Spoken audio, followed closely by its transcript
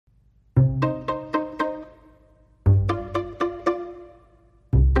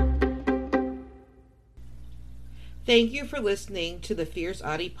Thank you for listening to the Fierce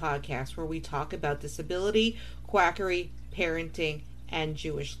Audie podcast, where we talk about disability, quackery, parenting, and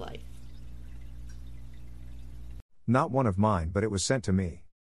Jewish life. Not one of mine, but it was sent to me.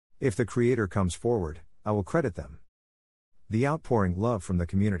 If the creator comes forward, I will credit them. The outpouring love from the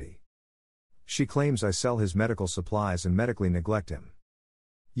community. She claims I sell his medical supplies and medically neglect him.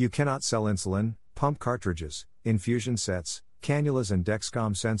 You cannot sell insulin, pump cartridges, infusion sets, cannulas and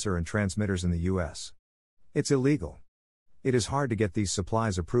Dexcom sensor and transmitters in the US. It's illegal. It is hard to get these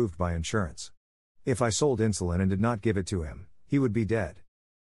supplies approved by insurance. If I sold insulin and did not give it to him, he would be dead.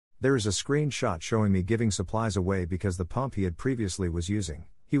 There is a screenshot showing me giving supplies away because the pump he had previously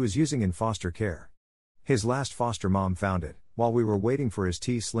he was using in foster care. His last foster mom found it, while we were waiting for his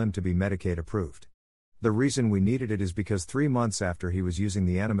T-Slim to be Medicaid approved. The reason we needed it is because 3 months after he was using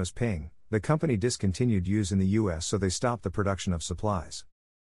the Animus Ping, the company discontinued use in the US, so they stopped the production of supplies.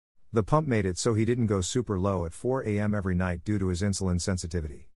 The pump made it so he didn't go super low at 4 a.m. every night due to his insulin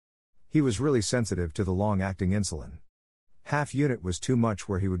sensitivity. He was really sensitive to the long-acting insulin. Half unit was too much,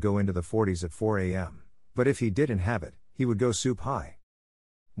 where he would go into the 40s at 4 a.m., but if he didn't have it, he would go super high.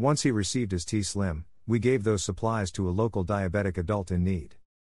 Once he received his T-Slim, we gave those supplies to a local diabetic adult in need.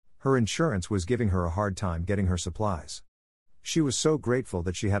 Her insurance was giving her a hard time getting her supplies. She was so grateful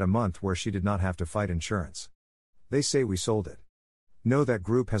that she had a month where she did not have to fight insurance. They say we sold it. No, that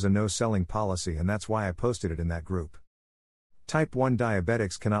group has a no-selling policy, and that's why I posted it in that group. Type 1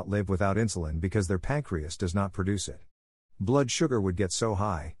 diabetics cannot live without insulin because their pancreas does not produce it. Blood sugar would get so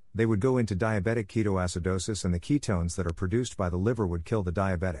high, they would go into diabetic ketoacidosis, and the ketones that are produced by the liver would kill the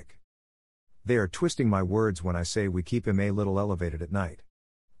diabetic. They are twisting my words when I say we keep him a little elevated at night.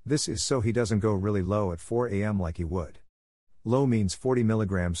 This is so he doesn't go really low at 4 a.m. like he would. Low means 40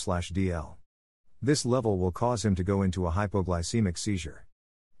 mg/dl. This level will cause him to go into a hypoglycemic seizure.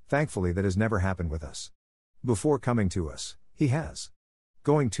 Thankfully, that has never happened with us. Before coming to us, he has.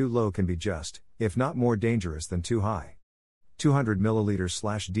 Going too low can be just, if not more dangerous than too high. 200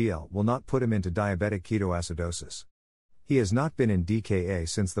 ml/dl will not put him into diabetic ketoacidosis. He has not been in DKA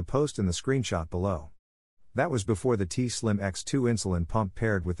since the post in the screenshot below. That was before the T-Slim X2 insulin pump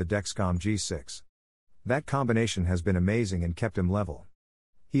paired with the Dexcom G6. That combination has been amazing and kept him level.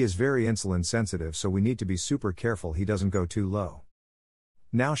 He is very insulin sensitive, so we need to be super careful he doesn't go too low.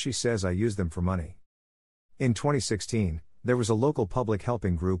 Now she says I use them for money. In 2016, there was a local public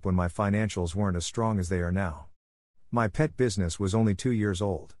helping group when my financials weren't as strong as they are now. My pet business was only 2 years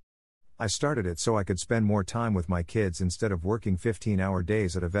old. I started it so I could spend more time with my kids instead of working 15-hour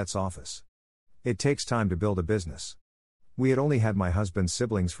days at a vet's office. It takes time to build a business. We had only had my husband's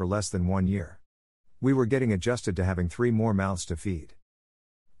siblings for less than 1 year. We were getting adjusted to having 3 more mouths to feed.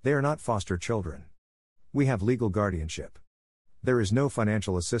 They are not foster children. We have legal guardianship. There is no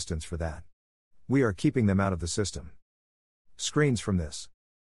financial assistance for that. We are keeping them out of the system. Screens from this.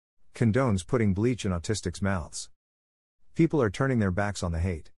 Condones putting bleach in autistics' mouths. People are turning their backs on the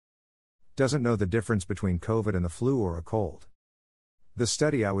hate. Doesn't know the difference between COVID and the flu or a cold. The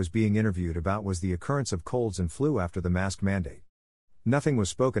study I was being interviewed about was the occurrence of colds and flu after the mask mandate. Nothing was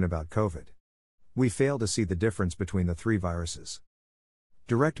spoken about COVID. We fail to see the difference between the 3 viruses.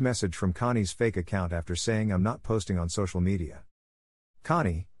 Direct message from Connie's fake account after saying I'm not posting on social media.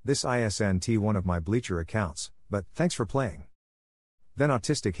 Connie, this isn't one of my Bleacher accounts, but thanks for playing. Then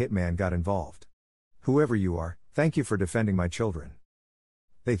Autistic Hitman got involved. Whoever you are, thank you for defending my children.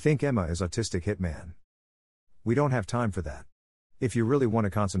 They think Emma is Autistic Hitman. We don't have time for that. If you really want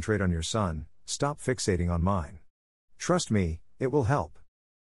to concentrate on your son, stop fixating on mine. Trust me, it will help.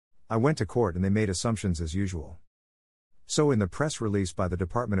 I went to court and they made assumptions as usual. So in the press release by the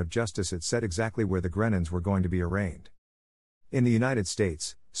Department of Justice, it said exactly where the Grennans were going to be arraigned. In the United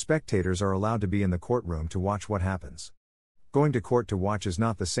States, spectators are allowed to be in the courtroom to watch what happens. Going to court to watch is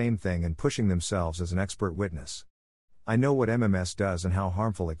not the same thing and pushing themselves as an expert witness. I know what MMS does and how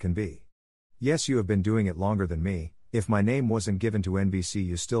harmful it can be. Yes, you have been doing it longer than me. If my name wasn't given to NBC,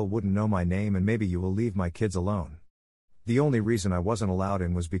 you still wouldn't know my name, and maybe you will leave my kids alone. The only reason I wasn't allowed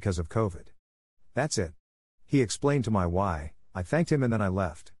in was because of COVID. That's it. He explained to my why, I thanked him and then I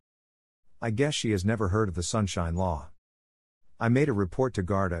left. I guess she has never heard of the Sunshine Law. I made a report to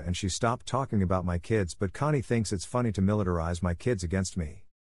Garda and she stopped talking about my kids, but Connie thinks it's funny to militarize my kids against me.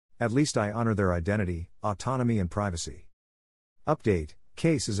 At least I honor their identity, autonomy and privacy. Update,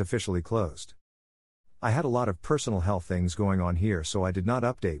 case is officially closed. I had a lot of personal health things going on here, so I did not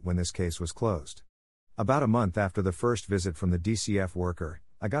update when this case was closed. About a month after the first visit from the DCF worker,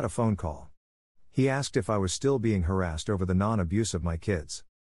 I got a phone call. He asked if I was still being harassed over the non-abuse of my kids.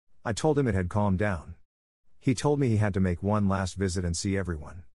 I told him it had calmed down. He told me he had to make one last visit and see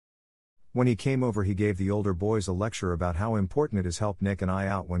everyone. When he came over, he gave the older boys a lecture about how important it is to help Nick and I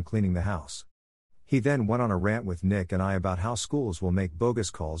out when cleaning the house. He then went on a rant with Nick and I about how schools will make bogus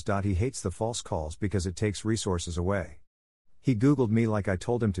calls. He hates the false calls because it takes resources away. He Googled me like I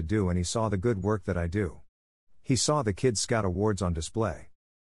told him to do, and he saw the good work that I do. He saw the Kids Scout Awards on display.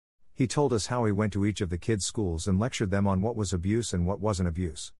 He told us how he went to each of the kids' schools and lectured them on what was abuse and what wasn't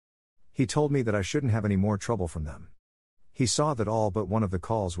abuse. He told me that I shouldn't have any more trouble from them. He saw that all but one of the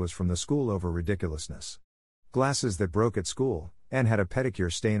calls was from the school over ridiculousness. Glasses that broke at school, and had a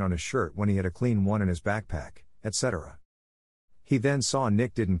pedicure stain on his shirt when he had a clean one in his backpack, etc. He then saw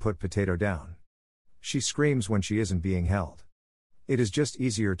Nick didn't put Potato down. She screams when she isn't being held. It is just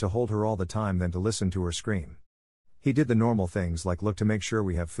easier to hold her all the time than to listen to her scream. He did the normal things like look to make sure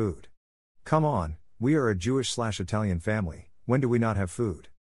we have food. Come on, we are a Jewish/Italian family, when do we not have food?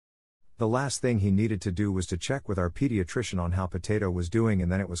 The last thing he needed to do was to check with our pediatrician on how Potato was doing,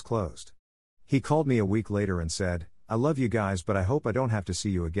 and then it was closed. He called me a week later and said, "I love you guys, but I hope I don't have to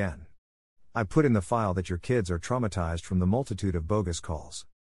see you again. I put in the file that your kids are traumatized from the multitude of bogus calls.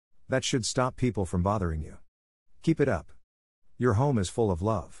 That should stop people from bothering you. Keep it up. Your home is full of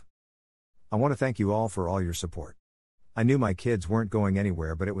love. I want to thank you all for all your support. I knew my kids weren't going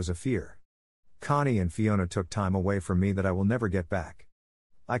anywhere, but it was a fear. Connie and Fiona took time away from me that I will never get back.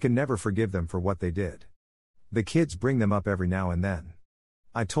 I can never forgive them for what they did. The kids bring them up every now and then.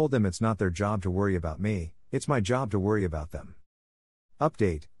 I told them it's not their job to worry about me, it's my job to worry about them."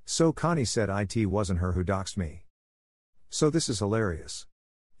 Update: so Connie said it wasn't her who doxed me. So this is hilarious.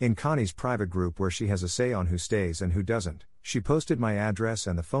 In Connie's private group where she has a say on who stays and who doesn't, she posted my address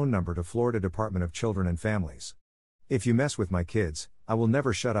and the phone number to Florida Department of Children and Families. If you mess with my kids, I will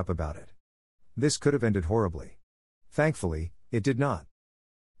never shut up about it. This could have ended horribly. Thankfully, it did not.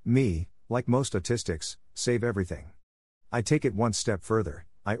 Me, like most autistics, save everything. I take it one step further,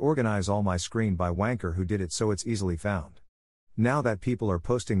 I organize all my screen by wanker who did it so it's easily found. Now that people are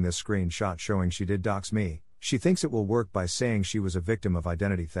posting this screenshot showing she did dox me, she thinks it will work by saying she was a victim of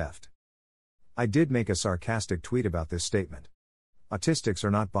identity theft. I did make a sarcastic tweet about this statement. Autistics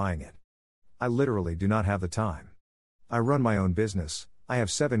are not buying it. I literally do not have the time. I run my own business, I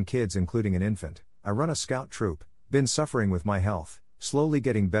have 7 kids including an infant, I run a scout troop, been suffering with my health, slowly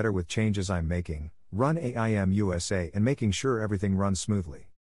getting better with changes I'm making, run AIM USA and making sure everything runs smoothly.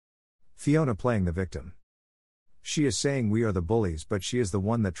 Fiona playing the victim. She is saying we are the bullies, but she is the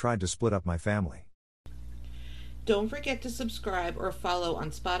one that tried to split up my family. Don't forget to subscribe or follow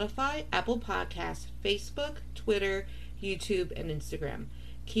on Spotify, Apple Podcasts, Facebook, Twitter, YouTube, and Instagram.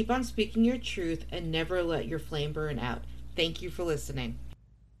 Keep on speaking your truth and never let your flame burn out. Thank you for listening.